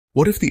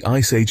What if the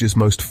Ice Age's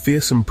most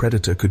fearsome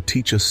predator could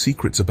teach us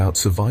secrets about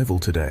survival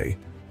today?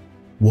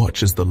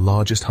 Watch as the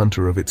largest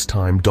hunter of its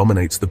time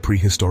dominates the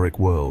prehistoric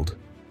world.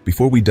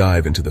 Before we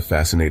dive into the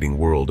fascinating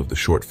world of the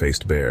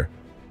short-faced bear,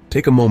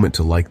 take a moment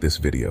to like this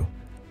video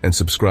and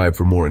subscribe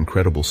for more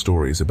incredible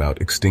stories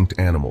about extinct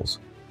animals,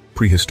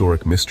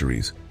 prehistoric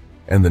mysteries,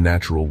 and the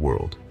natural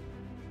world.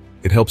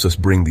 It helps us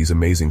bring these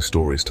amazing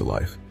stories to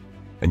life,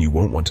 and you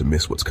won't want to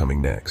miss what's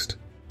coming next.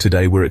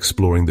 Today we're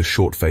exploring the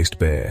short-faced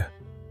bear,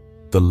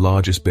 the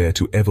largest bear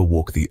to ever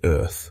walk the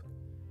earth.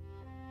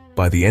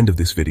 By the end of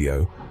this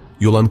video,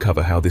 you'll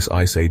uncover how this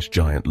Ice Age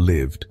giant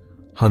lived,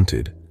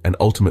 hunted, and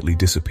ultimately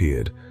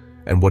disappeared,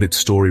 and what its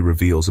story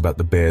reveals about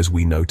the bears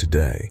we know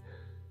today.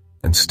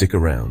 And stick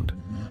around,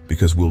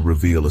 because we'll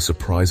reveal a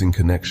surprising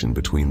connection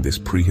between this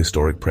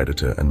prehistoric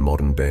predator and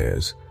modern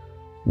bears,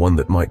 one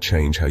that might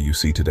change how you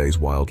see today's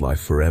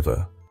wildlife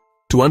forever.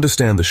 To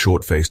understand the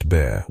short-faced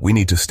bear, we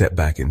need to step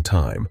back in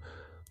time,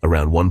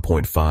 around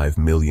 1.5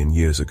 million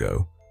years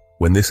ago,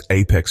 when this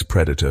apex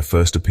predator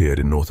first appeared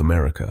in North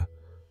America.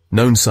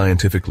 Known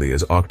scientifically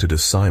as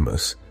Arctodus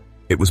simus,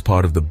 it was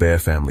part of the bear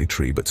family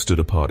tree but stood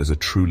apart as a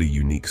truly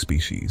unique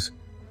species.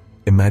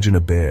 Imagine a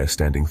bear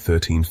standing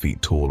 13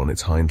 feet tall on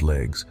its hind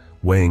legs,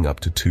 weighing up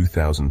to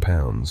 2,000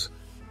 pounds.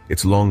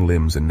 Its long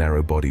limbs and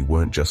narrow body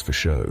weren't just for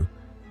show.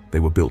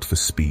 They were built for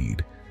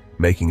speed,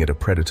 making it a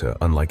predator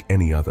unlike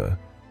any other.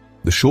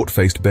 The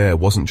short-faced bear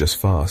wasn't just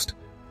fast,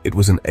 it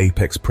was an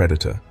apex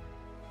predator.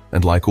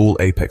 And like all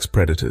apex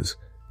predators,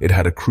 it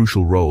had a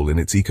crucial role in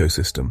its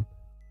ecosystem.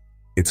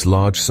 Its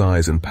large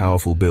size and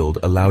powerful build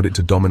allowed it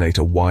to dominate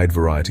a wide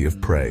variety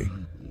of prey,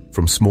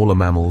 from smaller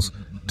mammals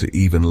to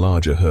even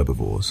larger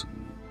herbivores.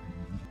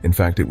 In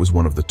fact, it was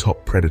one of the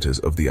top predators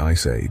of the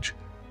Ice Age.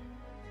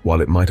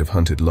 While it might have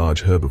hunted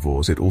large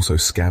herbivores, it also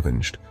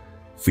scavenged,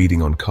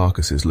 feeding on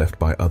carcasses left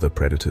by other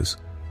predators.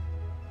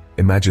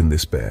 Imagine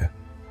this bear,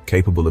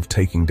 capable of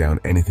taking down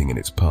anything in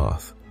its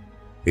path.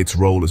 Its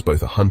role as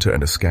both a hunter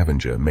and a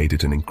scavenger made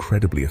it an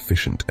incredibly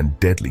efficient and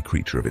deadly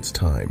creature of its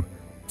time.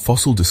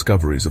 Fossil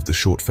discoveries of the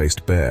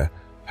short-faced bear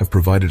have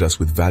provided us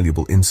with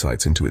valuable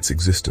insights into its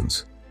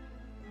existence.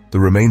 The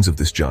remains of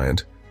this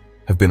giant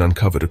have been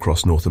uncovered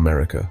across North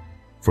America,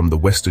 from the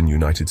western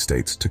United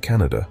States to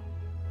Canada.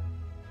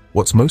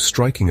 What's most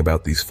striking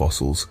about these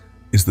fossils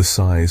is the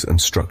size and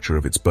structure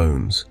of its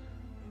bones,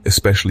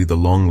 especially the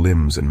long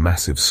limbs and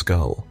massive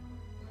skull.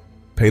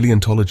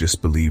 Paleontologists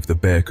believe the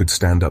bear could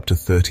stand up to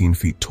 13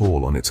 feet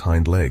tall on its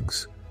hind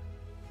legs.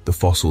 The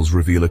fossils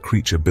reveal a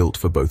creature built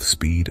for both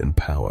speed and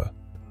power,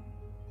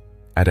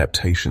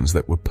 adaptations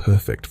that were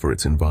perfect for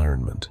its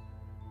environment.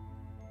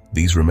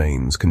 These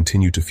remains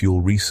continue to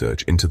fuel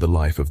research into the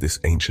life of this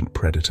ancient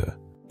predator.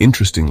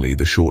 Interestingly,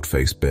 the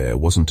short-faced bear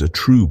wasn't a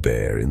true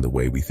bear in the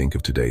way we think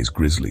of today's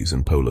grizzlies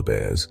and polar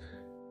bears.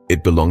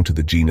 It belonged to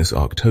the genus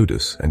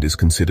Arctodus and is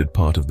considered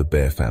part of the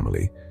bear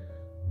family,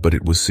 but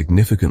it was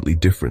significantly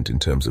different in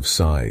terms of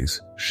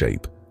size,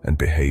 shape, and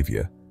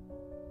behavior.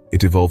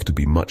 It evolved to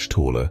be much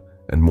taller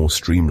and more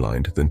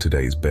streamlined than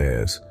today's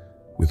bears,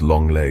 with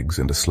long legs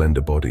and a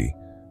slender body,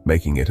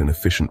 making it an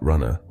efficient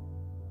runner.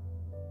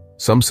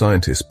 Some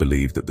scientists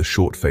believe that the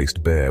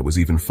short-faced bear was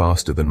even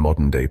faster than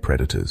modern-day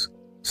predators,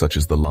 such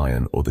as the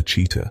lion or the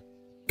cheetah,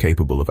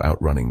 capable of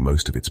outrunning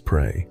most of its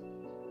prey.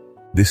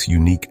 This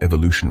unique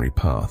evolutionary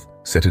path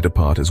set it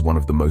apart as one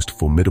of the most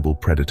formidable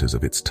predators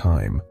of its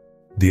time.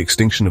 The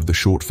extinction of the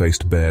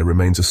short-faced bear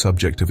remains a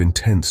subject of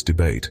intense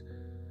debate.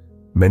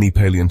 Many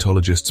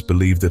paleontologists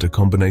believe that a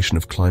combination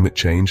of climate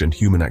change and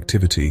human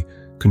activity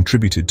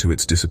contributed to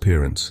its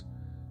disappearance.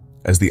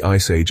 As the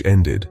Ice Age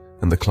ended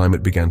and the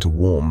climate began to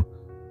warm,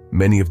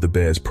 many of the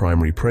bear's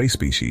primary prey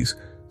species,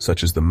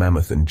 such as the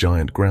mammoth and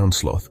giant ground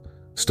sloth,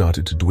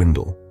 started to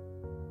dwindle.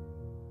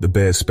 The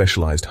bear's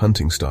specialized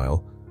hunting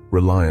style,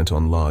 reliant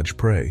on large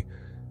prey,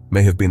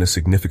 may have been a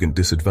significant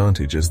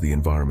disadvantage as the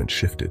environment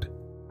shifted.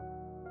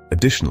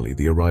 Additionally,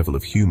 the arrival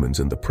of humans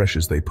and the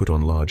pressures they put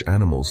on large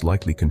animals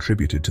likely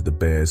contributed to the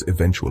bear's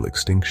eventual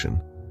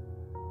extinction.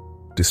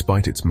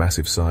 Despite its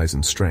massive size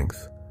and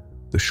strength,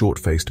 the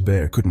short-faced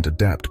bear couldn't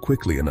adapt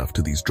quickly enough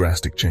to these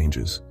drastic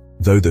changes.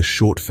 Though the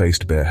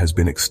short-faced bear has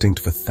been extinct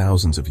for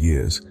thousands of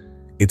years,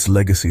 its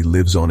legacy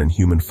lives on in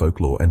human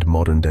folklore and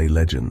modern-day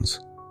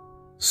legends.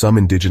 Some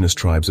indigenous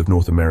tribes of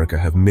North America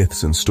have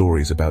myths and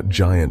stories about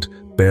giant,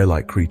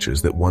 bear-like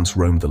creatures that once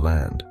roamed the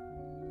land.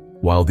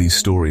 While these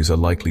stories are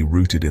likely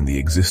rooted in the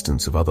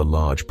existence of other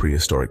large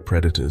prehistoric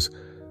predators,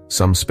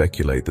 some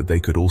speculate that they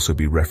could also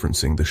be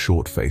referencing the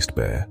short-faced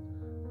bear.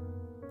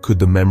 Could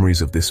the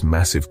memories of this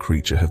massive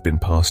creature have been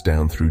passed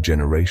down through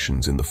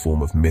generations in the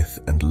form of myth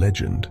and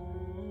legend?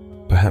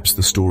 Perhaps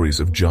the stories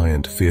of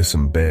giant,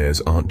 fearsome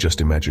bears aren't just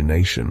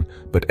imagination,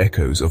 but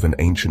echoes of an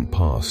ancient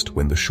past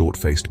when the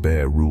short-faced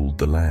bear ruled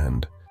the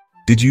land.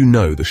 Did you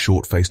know the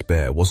short-faced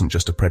bear wasn't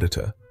just a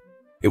predator?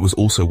 It was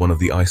also one of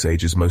the Ice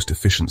Age's most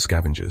efficient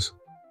scavengers.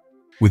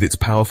 With its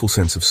powerful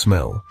sense of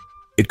smell,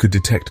 it could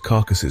detect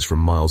carcasses from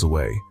miles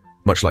away,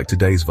 much like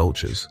today's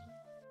vultures.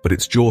 But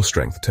its jaw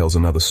strength tells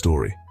another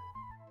story.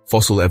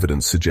 Fossil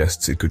evidence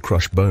suggests it could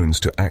crush bones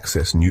to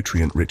access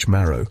nutrient-rich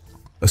marrow,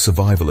 a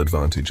survival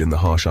advantage in the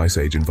harsh Ice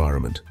Age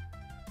environment.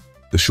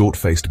 The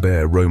short-faced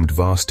bear roamed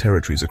vast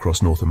territories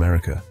across North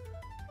America,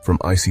 from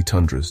icy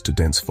tundras to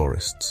dense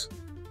forests.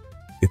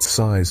 Its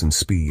size and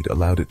speed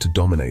allowed it to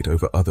dominate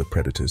over other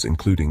predators,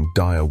 including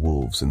dire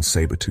wolves and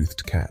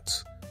saber-toothed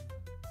cats.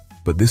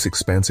 But this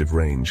expansive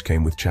range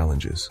came with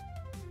challenges.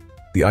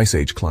 The Ice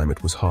Age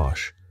climate was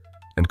harsh,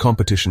 and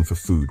competition for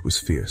food was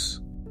fierce.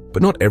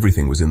 But not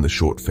everything was in the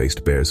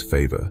short-faced bear's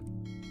favor.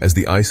 As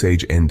the Ice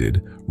Age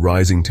ended,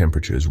 rising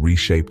temperatures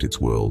reshaped its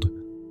world.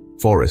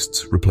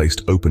 Forests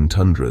replaced open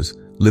tundras,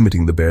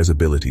 limiting the bear's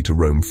ability to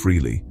roam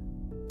freely.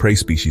 Prey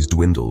species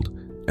dwindled,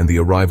 and the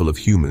arrival of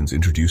humans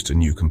introduced a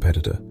new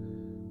competitor.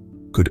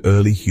 Could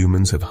early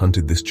humans have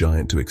hunted this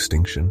giant to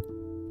extinction?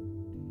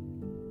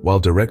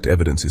 While direct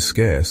evidence is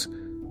scarce,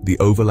 the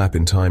overlap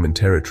in time and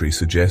territory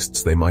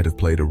suggests they might have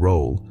played a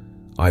role,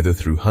 either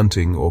through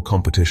hunting or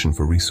competition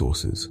for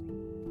resources.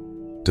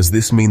 Does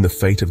this mean the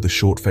fate of the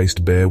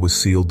short-faced bear was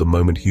sealed the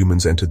moment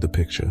humans entered the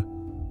picture?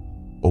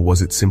 Or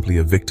was it simply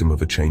a victim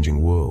of a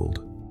changing world?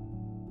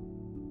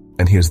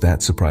 And here's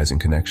that surprising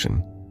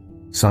connection.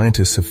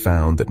 Scientists have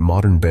found that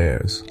modern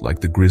bears, like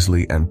the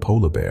grizzly and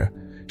polar bear,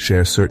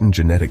 share certain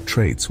genetic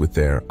traits with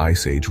their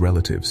Ice Age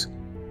relatives.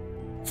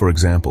 For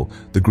example,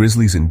 the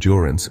grizzly's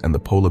endurance and the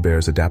polar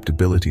bear's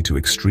adaptability to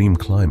extreme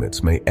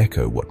climates may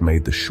echo what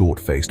made the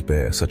short-faced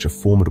bear such a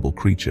formidable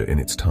creature in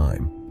its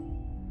time.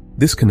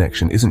 This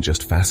connection isn't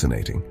just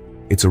fascinating,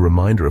 it's a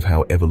reminder of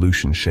how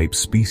evolution shapes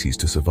species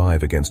to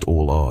survive against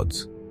all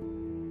odds.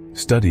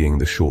 Studying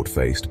the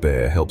short-faced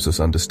bear helps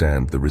us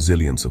understand the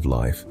resilience of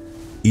life,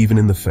 even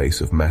in the face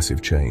of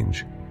massive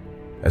change.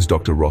 As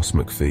Dr. Ross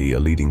McPhee, a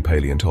leading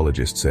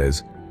paleontologist,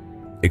 says,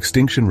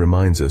 "Extinction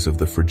reminds us of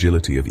the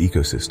fragility of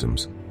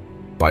ecosystems.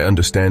 By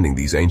understanding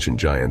these ancient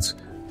giants,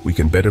 we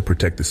can better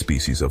protect the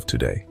species of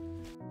today."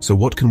 So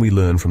what can we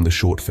learn from the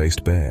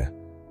short-faced bear?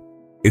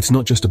 It's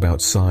not just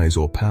about size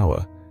or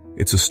power,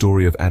 it's a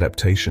story of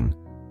adaptation,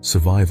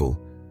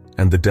 survival,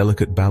 and the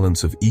delicate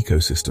balance of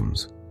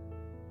ecosystems.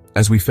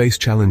 As we face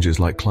challenges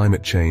like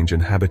climate change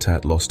and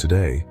habitat loss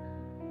today,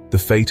 the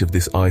fate of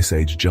this Ice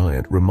Age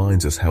giant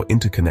reminds us how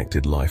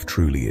interconnected life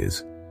truly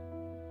is.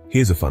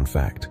 Here's a fun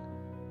fact.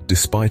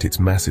 Despite its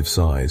massive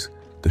size,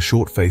 the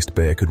short-faced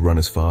bear could run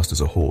as fast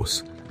as a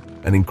horse,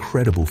 an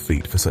incredible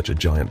feat for such a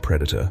giant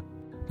predator.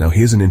 Now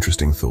here's an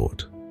interesting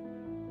thought.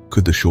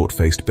 Could the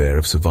short-faced bear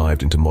have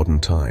survived into modern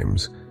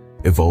times,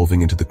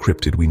 evolving into the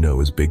cryptid we know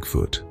as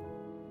Bigfoot?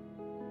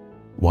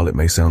 While it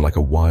may sound like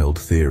a wild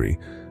theory,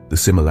 the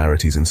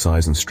similarities in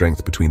size and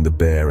strength between the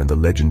bear and the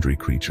legendary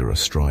creature are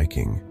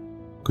striking.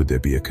 Could there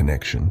be a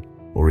connection,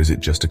 or is it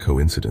just a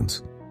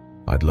coincidence?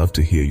 I'd love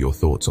to hear your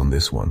thoughts on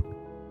this one.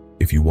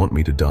 If you want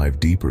me to dive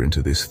deeper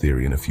into this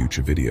theory in a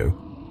future video,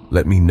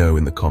 let me know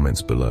in the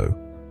comments below.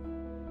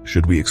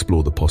 Should we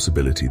explore the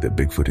possibility that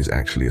Bigfoot is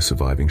actually a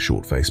surviving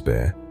short-faced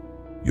bear?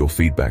 Your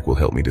feedback will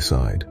help me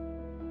decide.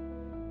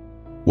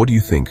 What do you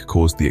think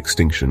caused the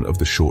extinction of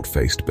the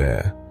short-faced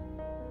bear?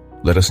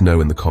 Let us know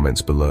in the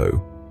comments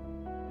below.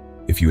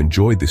 If you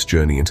enjoyed this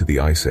journey into the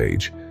Ice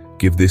Age,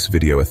 give this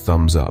video a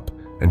thumbs up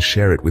and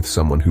share it with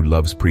someone who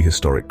loves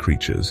prehistoric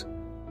creatures.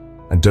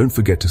 And don't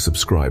forget to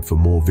subscribe for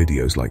more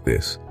videos like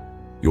this.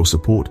 Your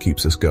support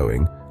keeps us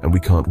going, and we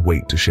can't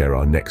wait to share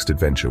our next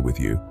adventure with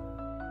you.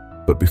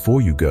 But before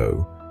you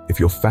go, if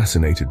you're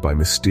fascinated by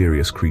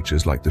mysterious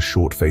creatures like the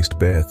short-faced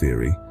bear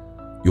theory,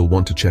 you'll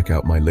want to check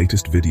out my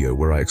latest video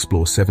where I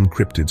explore 7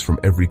 cryptids from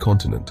every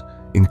continent,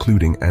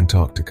 including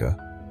Antarctica.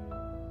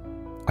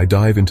 I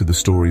dive into the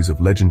stories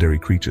of legendary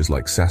creatures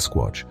like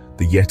Sasquatch,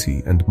 the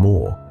Yeti, and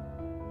more.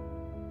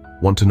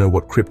 Want to know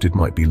what cryptid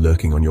might be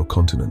lurking on your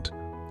continent,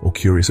 or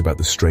curious about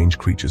the strange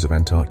creatures of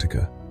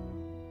Antarctica?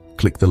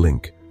 Click the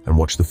link and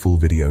watch the full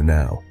video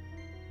now.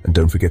 And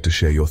don't forget to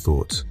share your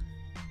thoughts.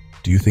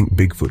 Do you think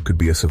Bigfoot could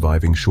be a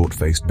surviving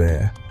short-faced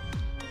bear?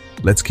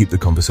 Let's keep the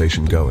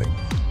conversation going.